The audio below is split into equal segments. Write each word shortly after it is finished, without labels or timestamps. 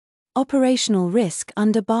Operational risk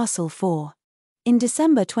under Basel IV. In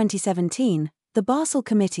December 2017, the Basel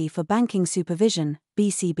Committee for Banking Supervision,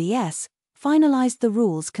 BCBS, finalized the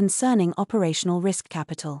rules concerning operational risk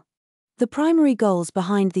capital. The primary goals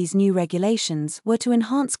behind these new regulations were to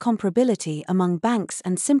enhance comparability among banks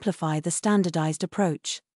and simplify the standardized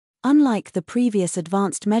approach. Unlike the previous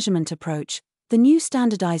advanced measurement approach, the new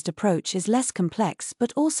standardized approach is less complex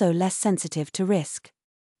but also less sensitive to risk.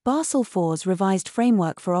 Basel IV's revised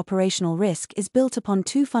framework for operational risk is built upon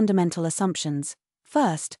two fundamental assumptions.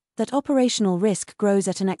 First, that operational risk grows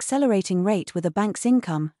at an accelerating rate with a bank's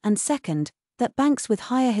income, and second, that banks with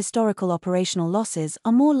higher historical operational losses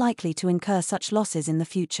are more likely to incur such losses in the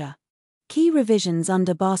future. Key revisions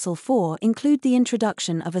under Basel IV include the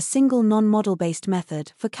introduction of a single non-model-based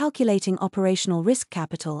method for calculating operational risk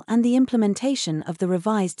capital and the implementation of the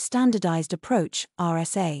revised standardized approach,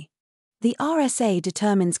 RSA. The RSA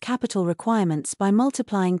determines capital requirements by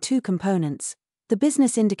multiplying two components, the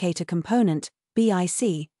business indicator component,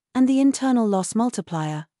 BIC, and the internal loss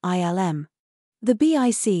multiplier, ILM. The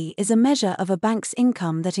BIC is a measure of a bank's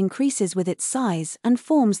income that increases with its size and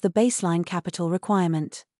forms the baseline capital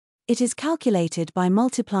requirement. It is calculated by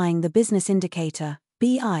multiplying the business indicator,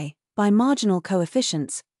 BI, by marginal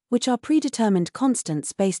coefficients, which are predetermined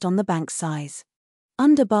constants based on the bank's size.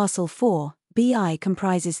 Under Basel IV, BI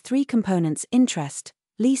comprises three components: interest,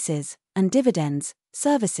 leases, and dividends,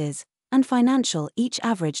 services, and financial, each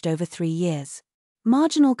averaged over 3 years.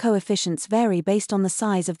 Marginal coefficients vary based on the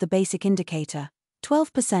size of the basic indicator: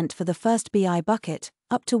 12% for the first BI bucket,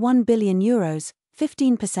 up to €1 billion,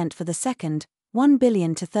 15% for the second, €1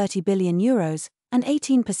 billion to €30 billion, and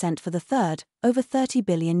 18% for the third, over €30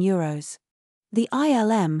 billion. The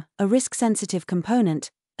ILM, a risk-sensitive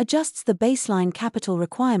component, adjusts the baseline capital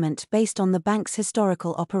requirement based on the bank's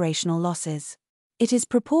historical operational losses. It is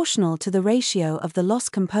proportional to the ratio of the loss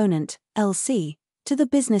component, LC, to the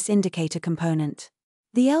business indicator component.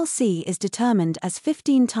 The LC is determined as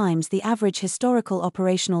 15 times the average historical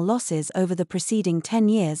operational losses over the preceding 10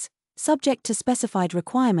 years, subject to specified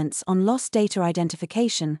requirements on loss data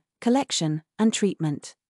identification, collection, and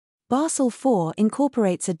treatment. Basel IV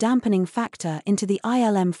incorporates a dampening factor into the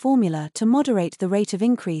ILM formula to moderate the rate of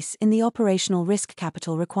increase in the operational risk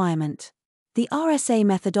capital requirement. The RSA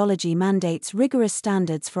methodology mandates rigorous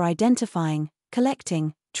standards for identifying,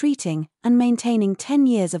 collecting, treating, and maintaining 10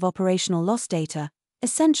 years of operational loss data,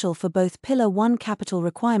 essential for both Pillar 1 capital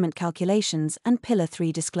requirement calculations and Pillar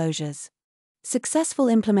 3 disclosures. Successful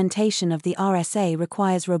implementation of the RSA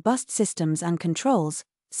requires robust systems and controls,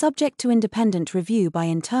 subject to independent review by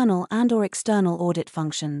internal and/or external audit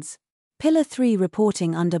functions. Pillar 3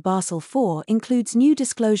 reporting under Basel IV includes new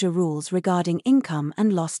disclosure rules regarding income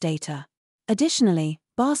and loss data. Additionally,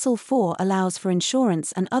 Basel IV allows for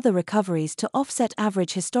insurance and other recoveries to offset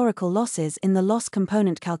average historical losses in the loss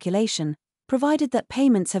component calculation, provided that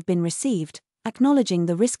payments have been received, acknowledging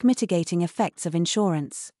the risk mitigating effects of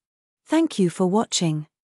insurance. Thank you for watching.